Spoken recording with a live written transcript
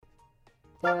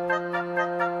你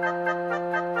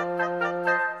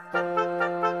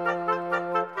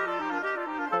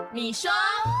说，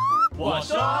我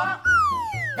说，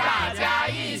大家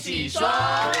一起说。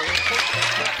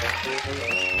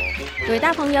各位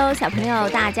大朋友、小朋友，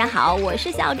大家好，我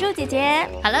是小猪姐姐。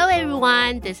Hello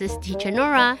everyone, this is Teacher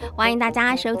Nora. 欢迎大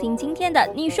家收听今天的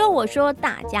你说我说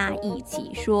大家一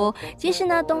起说。其实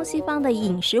呢，东西方的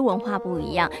饮食文化不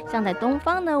一样，像在东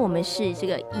方呢，我们是这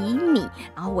个以米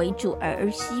然后为主，而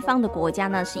西方的国家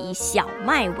呢是以小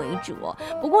麦为主哦。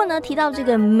不过呢，提到这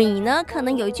个米呢，可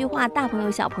能有一句话，大朋友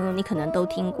小朋友你可能都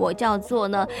听过，叫做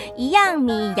呢一样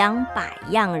米养百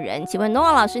样人。请问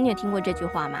Noah 老师，你有听过这句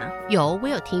话吗？有，我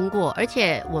有听过，而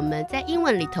且我们在英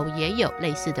文里头也有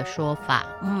类似的说法，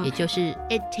也就是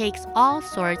It takes all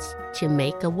sorts to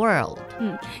make a world。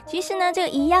其实呢，这个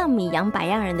一样米养百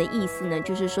样人的意思呢，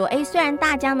就是说，虽然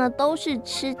大家呢都是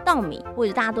吃稻米，或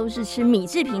者大家都是吃米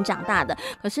制品长大的，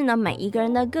可是呢，每一个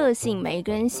人的个性、每一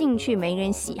个人兴趣、每一个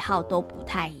人喜好都不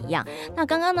太一样。那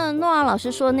刚刚呢，诺亚老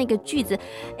师说那个句子，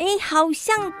好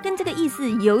像跟这个意思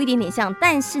有一点点像，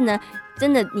但是呢，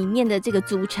真的里面的这个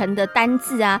组成的单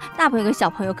字啊，大朋友跟小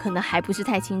朋友可能还不是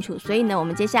太清楚，所以呢，我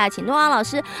们接下来请诺亚老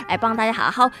师来帮大家好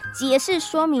好解释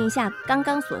说明一下刚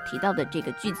刚所提到的这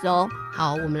个句子哦。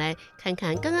好，我们来看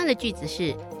看刚刚的句子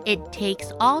是 It takes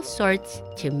all sorts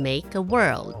to make a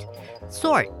world.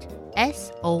 Sort,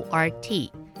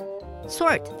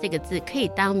 S-O-R-T。Sort 这个字可以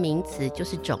当名词，就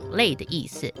是种类的意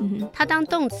思，它当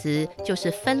动词就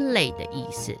是分类的意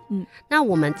思。那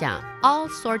我们讲 all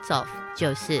sorts of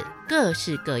就是各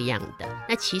式各样的，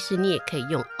那其实你也可以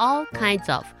用 all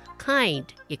kinds of， kind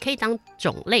也可以当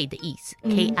种类的意思，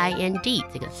 K-I-N-D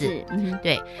这个字，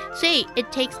对，所以 it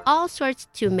takes all sorts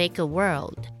to make a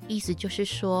world， 意思就是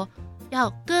说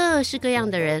要各式各样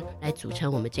的人来组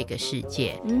成我们这个世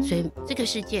界，所以这个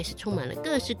世界是充满了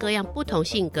各式各样不同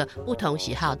性格、不同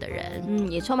喜好的人，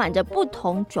也充满着不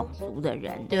同种族的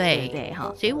人，对不对？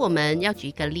所以我们要举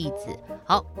一个例子。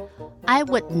好 I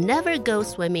would never go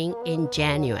swimming in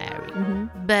January,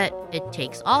 but it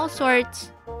takes all sorts。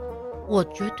 我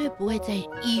绝对不会在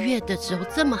1月的时候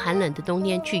这么寒冷的冬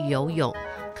天去游泳，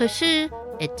可是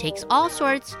it takes all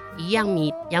sorts， 一样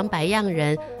米养百样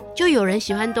人，就有人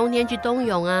喜欢冬天去冬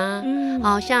泳啊，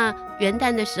好像元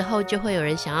旦的时候就会有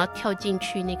人想要跳进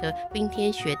去那个冰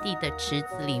天雪地的池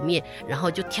子里面，然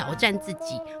后就挑战自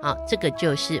己啊，这个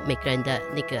就是每个人的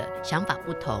那个想法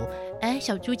不同。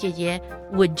小猪姐姐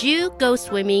Would you go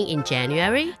swimming in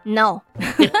January? No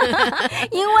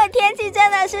因为天气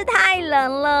真的是太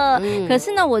冷了，可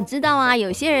是呢我知道啊，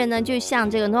有些人呢就像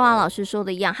这个诺亚老师说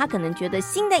的一样，他可能觉得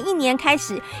新的一年开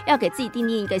始要给自己定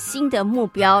一个新的目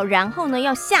标，然后呢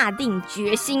要下定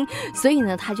决心，所以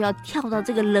呢他就要跳到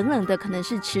这个冷冷的可能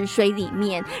是池水里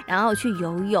面，然后去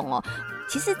游泳哦。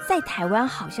其实在台湾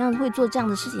好像会做这样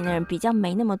的事情的人比较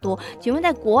没那么多，请问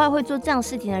在国外会做这样的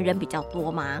事情的人比较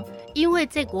多吗？因为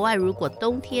在国外如果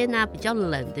冬天比较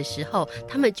冷的时候，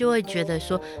他们就会觉得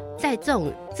说在这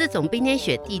种冰天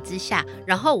雪地之下，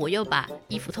然后我又把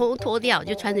衣服通通脱掉，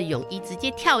就穿着泳衣直接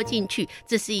跳进去，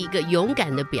这是一个勇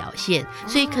敢的表现，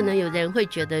所以可能有人会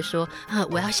觉得说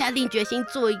我要下定决心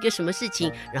做一个什么事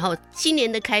情，然后新年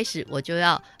的开始我就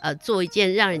要做一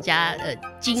件让人家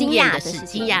惊讶的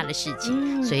事情，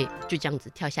所以就这样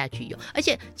子跳下去游。而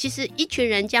且其实一群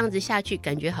人这样子下去，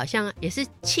感觉好像也是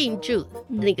庆祝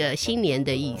那个新年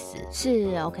的意思。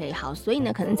是 OK 好，所以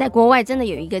呢可能在国外真的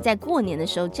有一个在过年的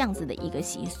时候这样子的一个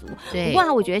习俗。不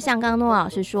过我觉得像刚刚诺老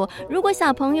师说，如果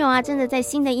小朋友啊真的在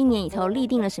新的一年里头立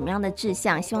定了什么样的志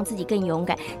向，希望自己更勇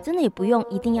敢，真的也不用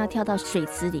一定要跳到水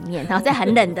池里面，然后在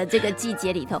很冷的这个季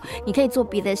节里头你可以做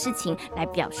别的事情来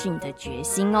表示你的决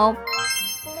心哦。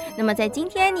那么在今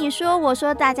天你说我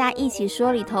说大家一起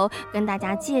说里头，跟大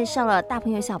家介绍了大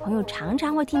朋友小朋友常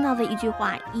常会听到的一句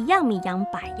话，一样米养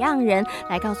百样人，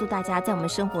来告诉大家在我们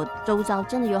生活周遭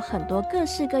真的有很多各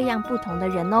式各样不同的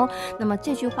人哦。那么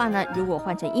这句话呢，如果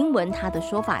换成英文，它的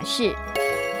说法是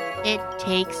It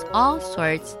takes all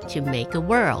sorts to make a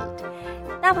world。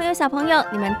大朋友小朋友，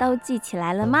你们都记起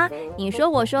来了吗？你说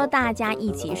我说大家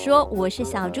一起说，我是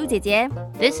小猪姐姐，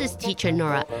 This is Teacher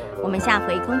Nora。 我们下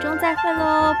回空中再会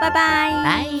咯，拜拜。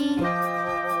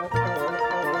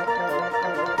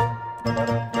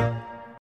拜。